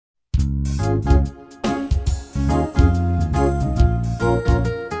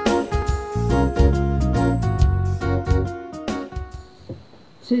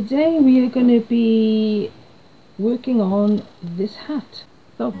Today we are going to be working on this hat.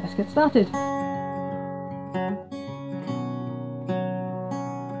 So let's get started.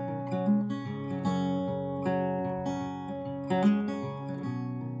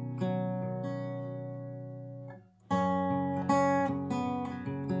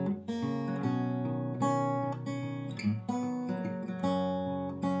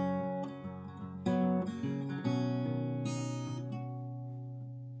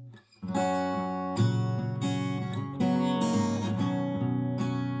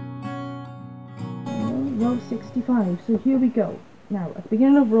 Row 65, so here we go. Now at the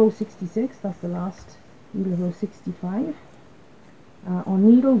beginning of row 66, that's the last needle of row 65, on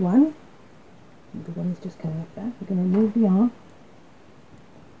needle 1, needle 1 is just coming up there, we're going to move the arm,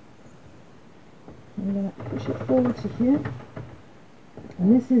 we're going to push it forward to here,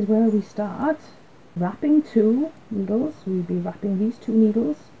 and this is where we start wrapping 2 needles. We'll be wrapping these 2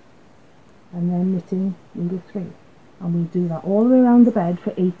 needles and then knitting needle 3, and we'll do that all the way around the bed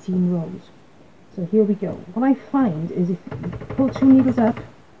for 18 rows. So here we go. What I find is if you pull 2 needles up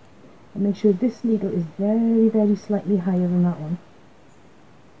and make sure this needle is very, very slightly higher than that one,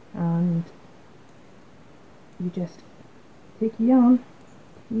 and you just take your yarn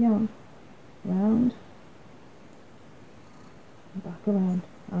round and back around,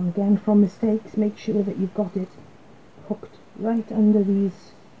 and again from mistakes make sure that you've got it hooked right under the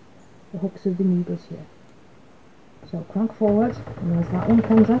hooks of the needles here. So crank forward, and as that one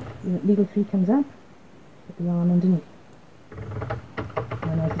comes up, needle 3 comes up, put the yarn underneath.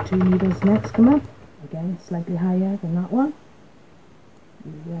 And as the 2 needles next come up, again slightly higher than that one,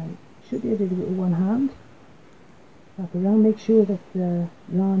 you should be able to do it with one hand. Wrap around, make sure that the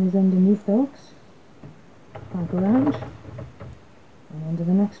yarn is underneath the hooks, crank around, and onto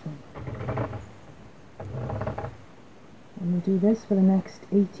the next one. And we'll do this for the next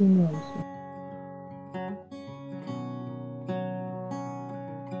 18 rows.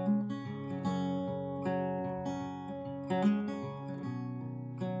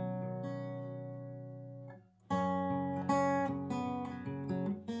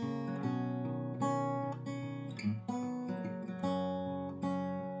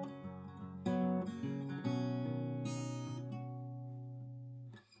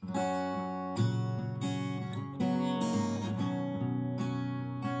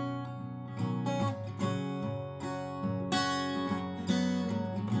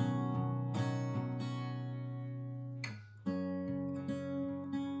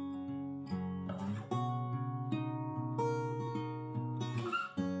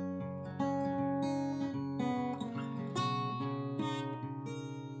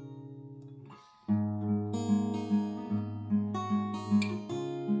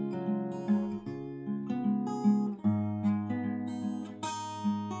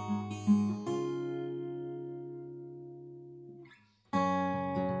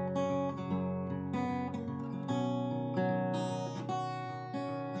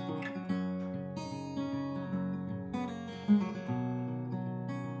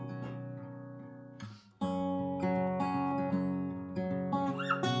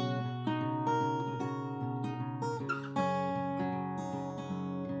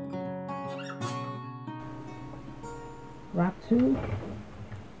 Wrap 2,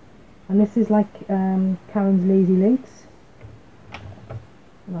 and this is like Karen's Lazy Links.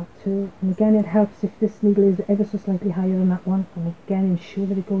 Wrap 2, and again it helps if this needle is ever so slightly higher than that one, and again ensure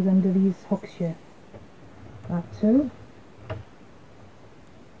that it goes under these hooks here. Wrap 2,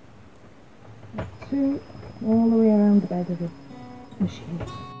 wrap 2, all the way around the bed of the machine.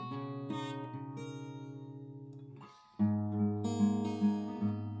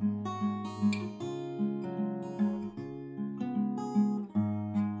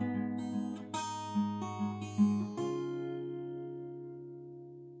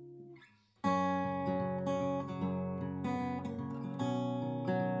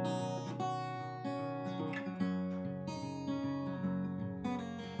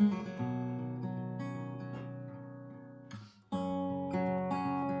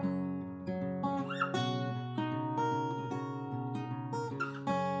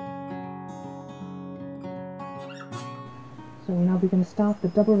 So now we're going to start the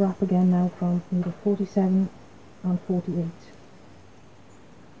double wrap again now from needle 47 and 48.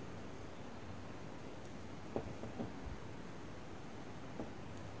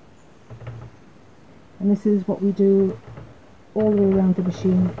 And this is what we do all the way around the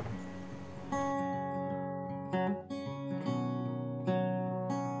machine.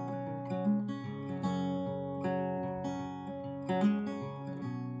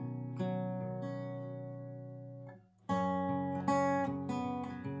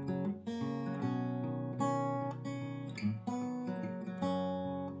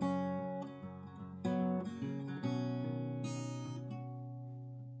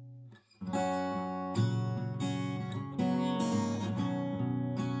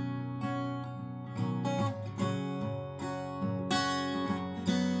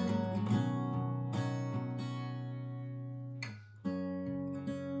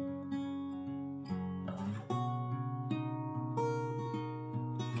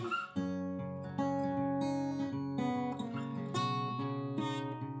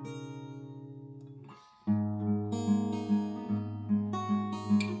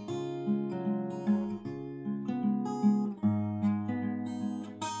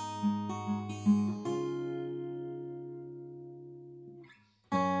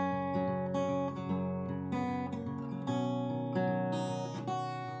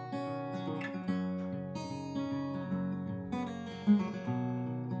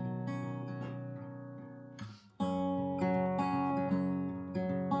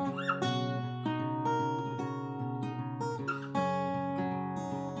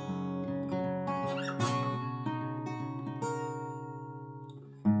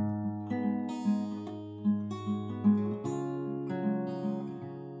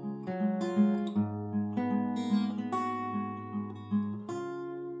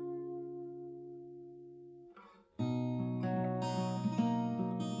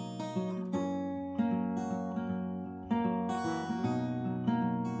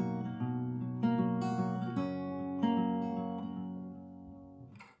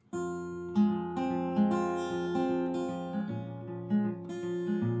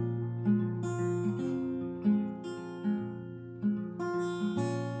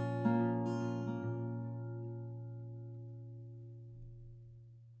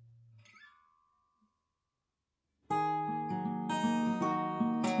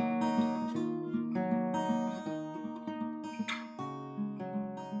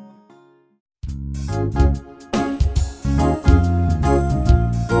 it.